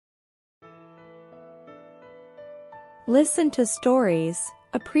Listen to stories,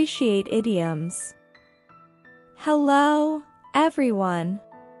 appreciate idioms. Hello, everyone.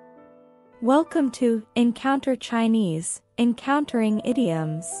 Welcome to Encounter Chinese, Encountering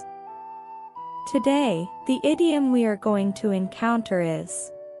Idioms. Today, the idiom we are going to encounter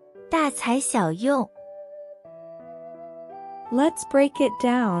is 大材小用. Let's break it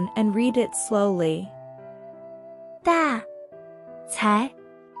down and read it slowly. 大材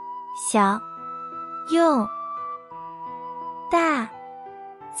小用大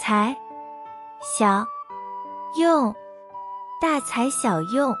材小用大材小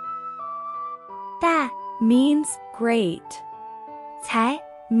用大 means great. 材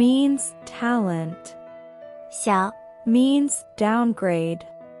means talent. 小 means downgrade.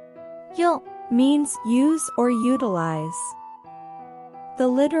 用 means use or utilize. The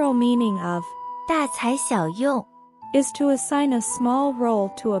literal meaning of 大材小用 is to assign a small role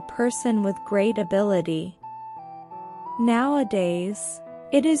to a person with great ability. Nowadays,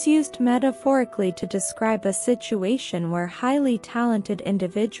 it is used metaphorically to describe a situation where highly talented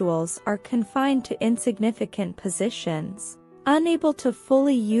individuals are confined to insignificant positions, unable to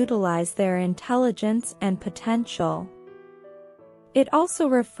fully utilize their intelligence and potential. It also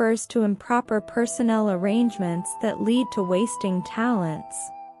refers to improper personnel arrangements that lead to wasting talents.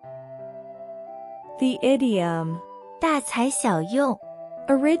 The idiom 大材小用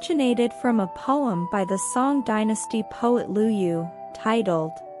originated from a poem by the Song Dynasty poet Lu Yu,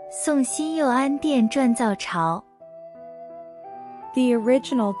 titled 宋辛佑安殿锻造巢 The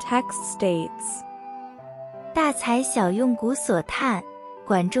original text states, 大材小用古所叹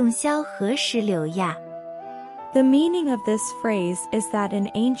管仲萧何时流亚 The meaning of this phrase is that in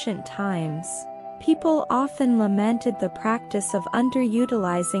ancient times, people often lamented the practice of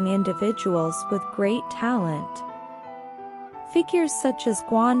underutilizing individuals with great talent. Figures such as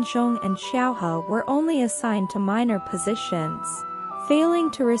Guanzhong and Xiaohe were only assigned to minor positions,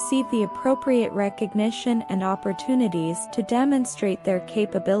 failing to receive the appropriate recognition and opportunities to demonstrate their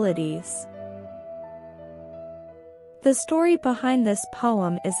capabilities. The story behind this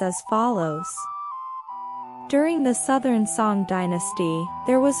poem is as follows. During the Southern Song Dynasty,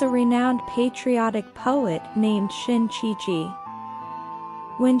 there was a renowned patriotic poet named Qin Qiji.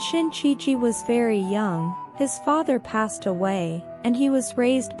 When Qin Qiji was very young, his father passed away, and he was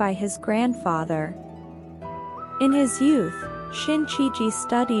raised by his grandfather. In his youth, Qin Qiji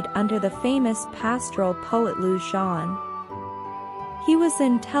studied under the famous pastoral poet Lu Xun. He was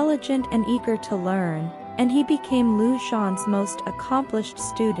intelligent and eager to learn, and he became Lu Xun's most accomplished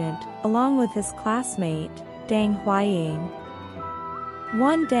student, along with his classmate, Deng Huaying.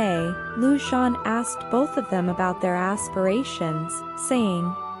 One day, Lu Xun asked both of them about their aspirations,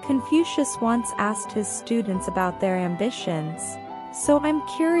 saying, Confucius once asked his students about their ambitions, so I'm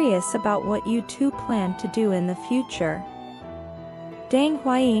curious about what you two plan to do in the future. Deng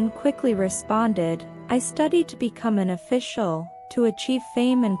Huaying quickly responded, I study to become an official, to achieve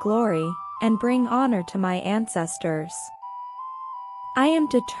fame and glory, and bring honor to my ancestors. I am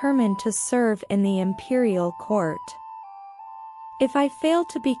determined to serve in the imperial court. If I fail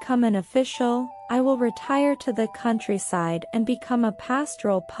to become an official, I will retire to the countryside and become a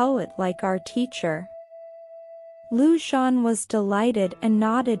pastoral poet like our teacher. Lu Xun was delighted and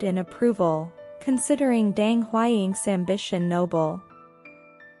nodded in approval, considering Deng Huaying's ambition noble.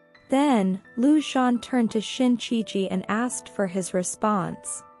 Then, Lu Xun turned to Qin Qiji and asked for his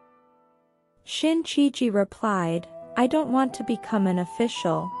response. Qin Qiji replied, I don't want to become an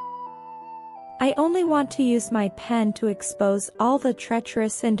official. I only want to use my pen to expose all the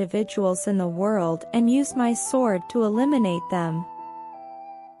treacherous individuals in the world and use my sword to eliminate them.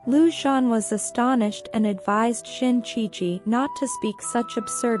 Lu Xun was astonished and advised Qin Qiji not to speak such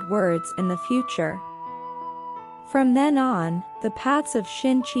absurd words in the future. From then on, the paths of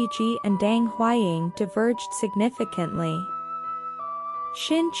Qin Qiji and Deng Huaying diverged significantly.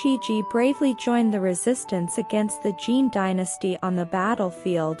 Qin Qiji bravely joined the resistance against the Jin dynasty on the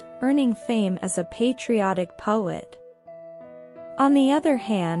battlefield, earning fame as a patriotic poet. On the other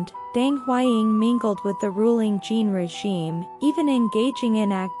hand, Deng Huaying mingled with the ruling Jin regime, even engaging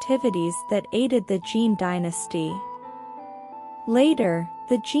in activities that aided the Jin dynasty. Later,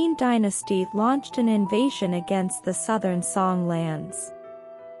 the Jin dynasty launched an invasion against the southern Song lands.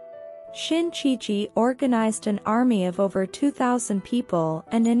 Qin Qiji organized an army of over 2,000 people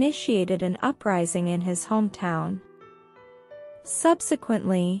and initiated an uprising in his hometown.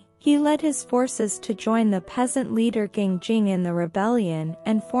 Subsequently, he led his forces to join the peasant leader Gengjing in the rebellion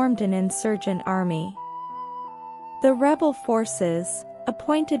and formed an insurgent army. The rebel forces,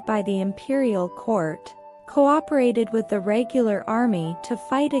 appointed by the imperial court, cooperated with the regular army to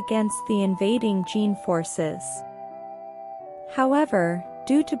fight against the invading Jin forces. However,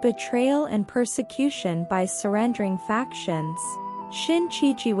 due to betrayal and persecution by surrendering factions, Shin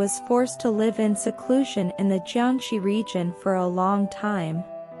Qiji was forced to live in seclusion in the Jiangxi region for a long time.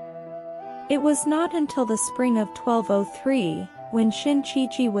 It was not until the spring of 1203, when Shin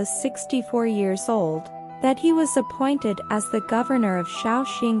Qiji was 64 years old, that he was appointed as the governor of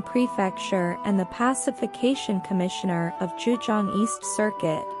Shaoxing Prefecture and the pacification commissioner of Zhejiang East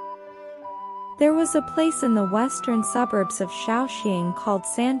Circuit. There was a place in the western suburbs of Shaoxing called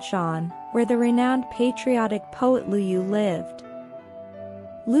Sanshan, where the renowned patriotic poet Lu Yu lived.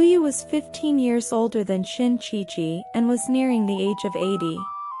 Lu Yu was 15 years older than Shin Qiji and was nearing the age of 80.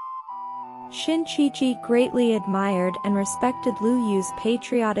 Shin Qiji greatly admired and respected Lu Yu's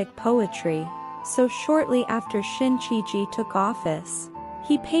patriotic poetry, so shortly after Shin Qiji took office,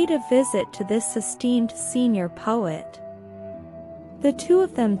 he paid a visit to this esteemed senior poet. The two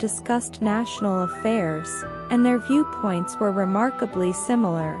of them discussed national affairs, and their viewpoints were remarkably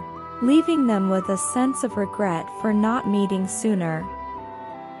similar, leaving them with a sense of regret for not meeting sooner.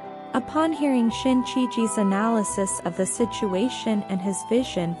 Upon hearing Shin Qiji's analysis of the situation and his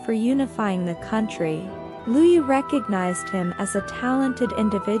vision for unifying the country, Lu Yu recognized him as a talented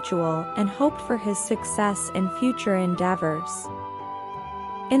individual and hoped for his success in future endeavors.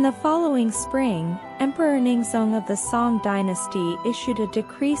 In the following spring, Emperor Ningzong of the Song dynasty issued a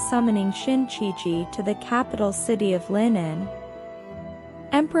decree summoning Shin Qiji to the capital city of Linen.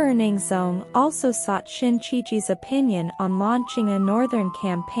 Emperor Ningzong also sought Shin Qiji's opinion on launching a northern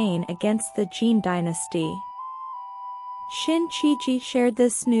campaign against the Jin dynasty. Shin Qiji shared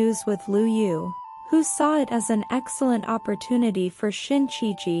this news with Lu Yu, who saw it as an excellent opportunity for Shin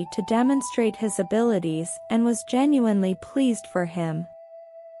Qiji to demonstrate his abilities and was genuinely pleased for him.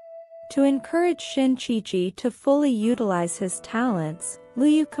 To encourage Shin Qiji to fully utilize his talents, Lu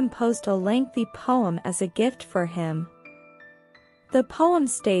Yu composed a lengthy poem as a gift for him. The poem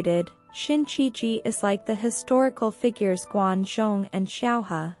stated, Shin Qiji is like the historical figures Guan Zhong and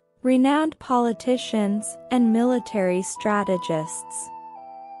Xiaohe, renowned politicians and military strategists.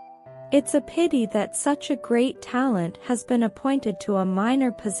 It's a pity that such a great talent has been appointed to a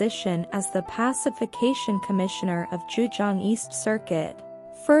minor position as the pacification commissioner of Zhejiang East Circuit.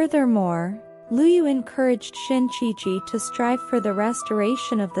 Furthermore, Lu Yu encouraged Shin Qiji to strive for the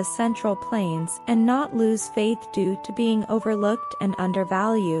restoration of the Central Plains and not lose faith due to being overlooked and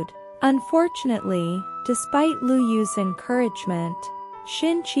undervalued. Unfortunately, despite Lu Yu's encouragement,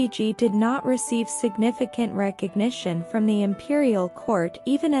 Shin Qiji did not receive significant recognition from the imperial court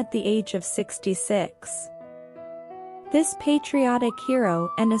even at the age of 66. This patriotic hero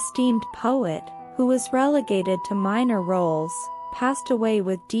and esteemed poet, who was relegated to minor roles, passed away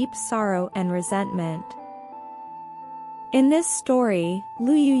with deep sorrow and resentment. In this story,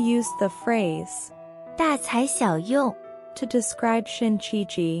 Lu Yu used the phrase, 大材小用, to describe Shin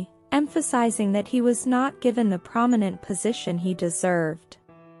Qiji, emphasizing that he was not given the prominent position he deserved.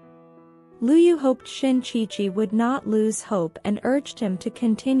 Lu Yu hoped Shin Qiji would not lose hope and urged him to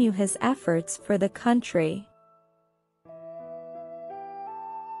continue his efforts for the country.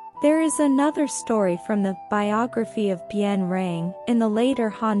 There is another story from the biography of Bian Rang in the later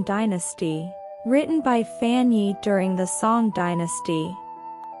Han Dynasty, written by Fan Yi during the Song Dynasty.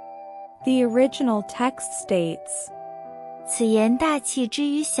 The original text states, 此言大器之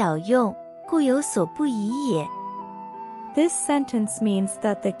于小用，故有所不疑也. This sentence means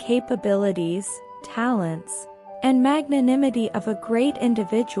that the capabilities, talents, and magnanimity of a great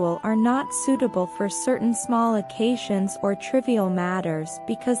individual are not suitable for certain small occasions or trivial matters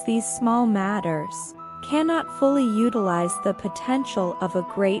because these small matters cannot fully utilize the potential of a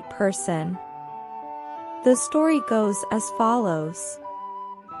great person. The story goes as follows.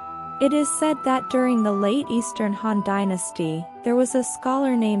 It is said that during the late Eastern Han Dynasty, there was a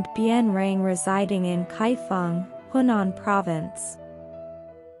scholar named Bian Rang residing in Kaifeng, Hunan Province.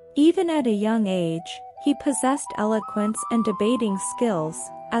 Even at a young age, he possessed eloquence and debating skills,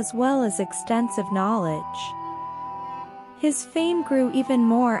 as well as extensive knowledge. His fame grew even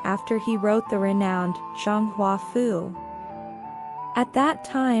more after he wrote the renowned Zhanghua Fu. At that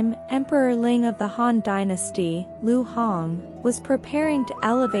time, Emperor Ling of the Han Dynasty, Lu Hong, was preparing to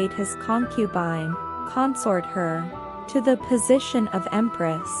elevate his concubine, consort her, to the position of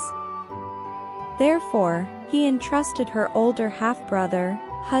empress. Therefore, he entrusted her older half-brother,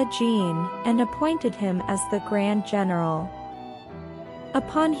 He Jin, and appointed him as the Grand General.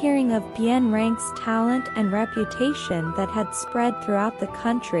 Upon hearing of Bian Rang's talent and reputation that had spread throughout the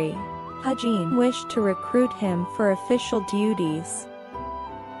country, He Jin wished to recruit him for official duties.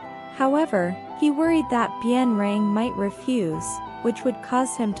 However, he worried that Bian Rang might refuse, which would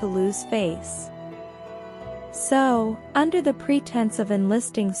cause him to lose face. So, under the pretense of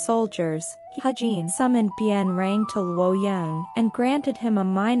enlisting soldiers, He Jin summoned Bian Rang to Luoyang and granted him a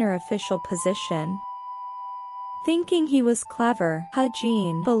minor official position. Thinking he was clever, He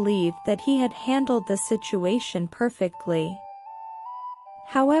Jin believed that he had handled the situation perfectly.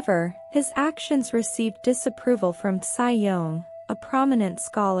 However, his actions received disapproval from Cai Yong, a prominent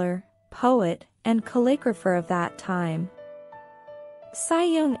scholar, poet, and calligrapher of that time. Cai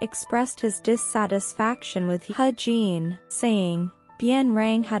Yong expressed his dissatisfaction with He Jin, saying, "Bian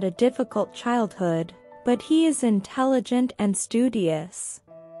Rang had a difficult childhood, but he is intelligent and studious.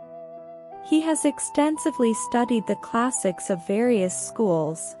 He has extensively studied the classics of various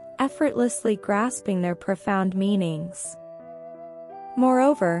schools, effortlessly grasping their profound meanings.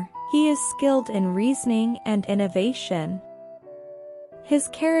 Moreover, he is skilled in reasoning and innovation. His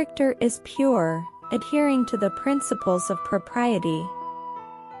character is pure, adhering to the principles of propriety.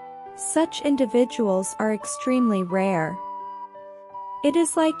 Such individuals are extremely rare. It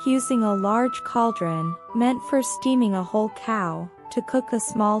is like using a large cauldron, meant for steaming a whole cow, to cook a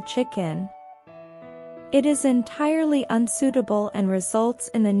small chicken. It is entirely unsuitable and results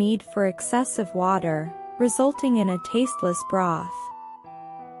in the need for excessive water, resulting in a tasteless broth.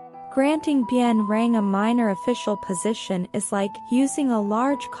 Granting Bian Rang a minor official position is like using a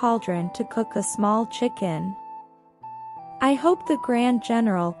large cauldron to cook a small chicken. I hope the Grand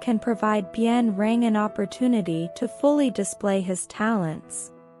General can provide Bian Rang an opportunity to fully display his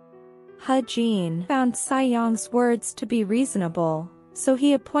talents." He Jin found Cai Yong's words to be reasonable, so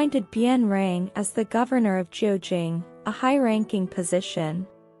he appointed Bian Rang as the governor of Jiujing, a high-ranking position.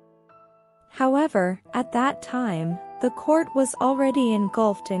 However, at that time, the court was already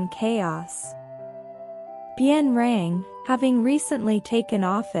engulfed in chaos. Bian Rang, having recently taken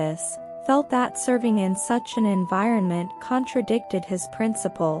office, felt that serving in such an environment contradicted his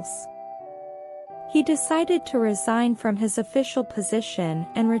principles. He decided to resign from his official position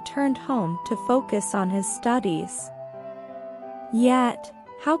and returned home to focus on his studies. Yet,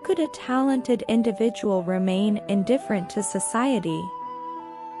 how could a talented individual remain indifferent to society?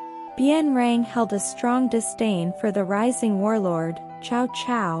 Bian Rang held a strong disdain for the rising warlord, Cao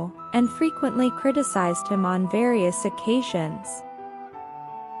Cao, and frequently criticized him on various occasions.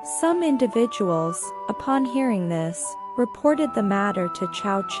 Some individuals, upon hearing this, reported the matter to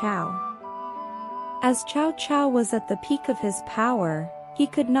Cao Cao. As Cao Cao was at the peak of his power, he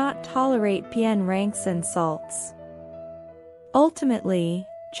could not tolerate Bian Rang's insults. Ultimately,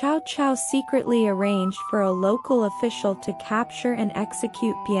 Cao Cao secretly arranged for a local official to capture and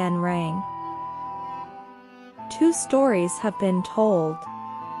execute Bian Rang. Two stories have been told.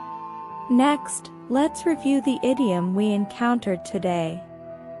 Next, let's review the idiom we encountered today.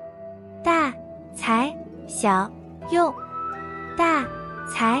 大材小用，大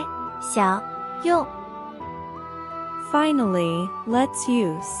材小用。 Finally, let's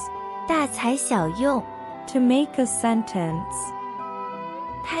use 大材小用。 to make a sentence.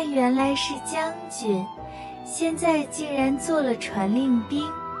 他原来是将军，现在竟然做了传令兵，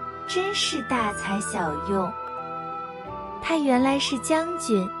真是大材小用。他原来是将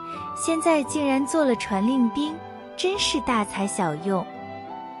军，现在竟然做了传令兵，真是大材小用。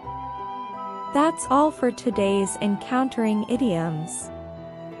 That's all for today's Encountering Idioms.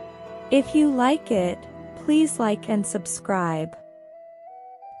 If you like it, please like and subscribe.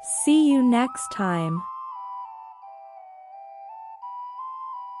 See you next time.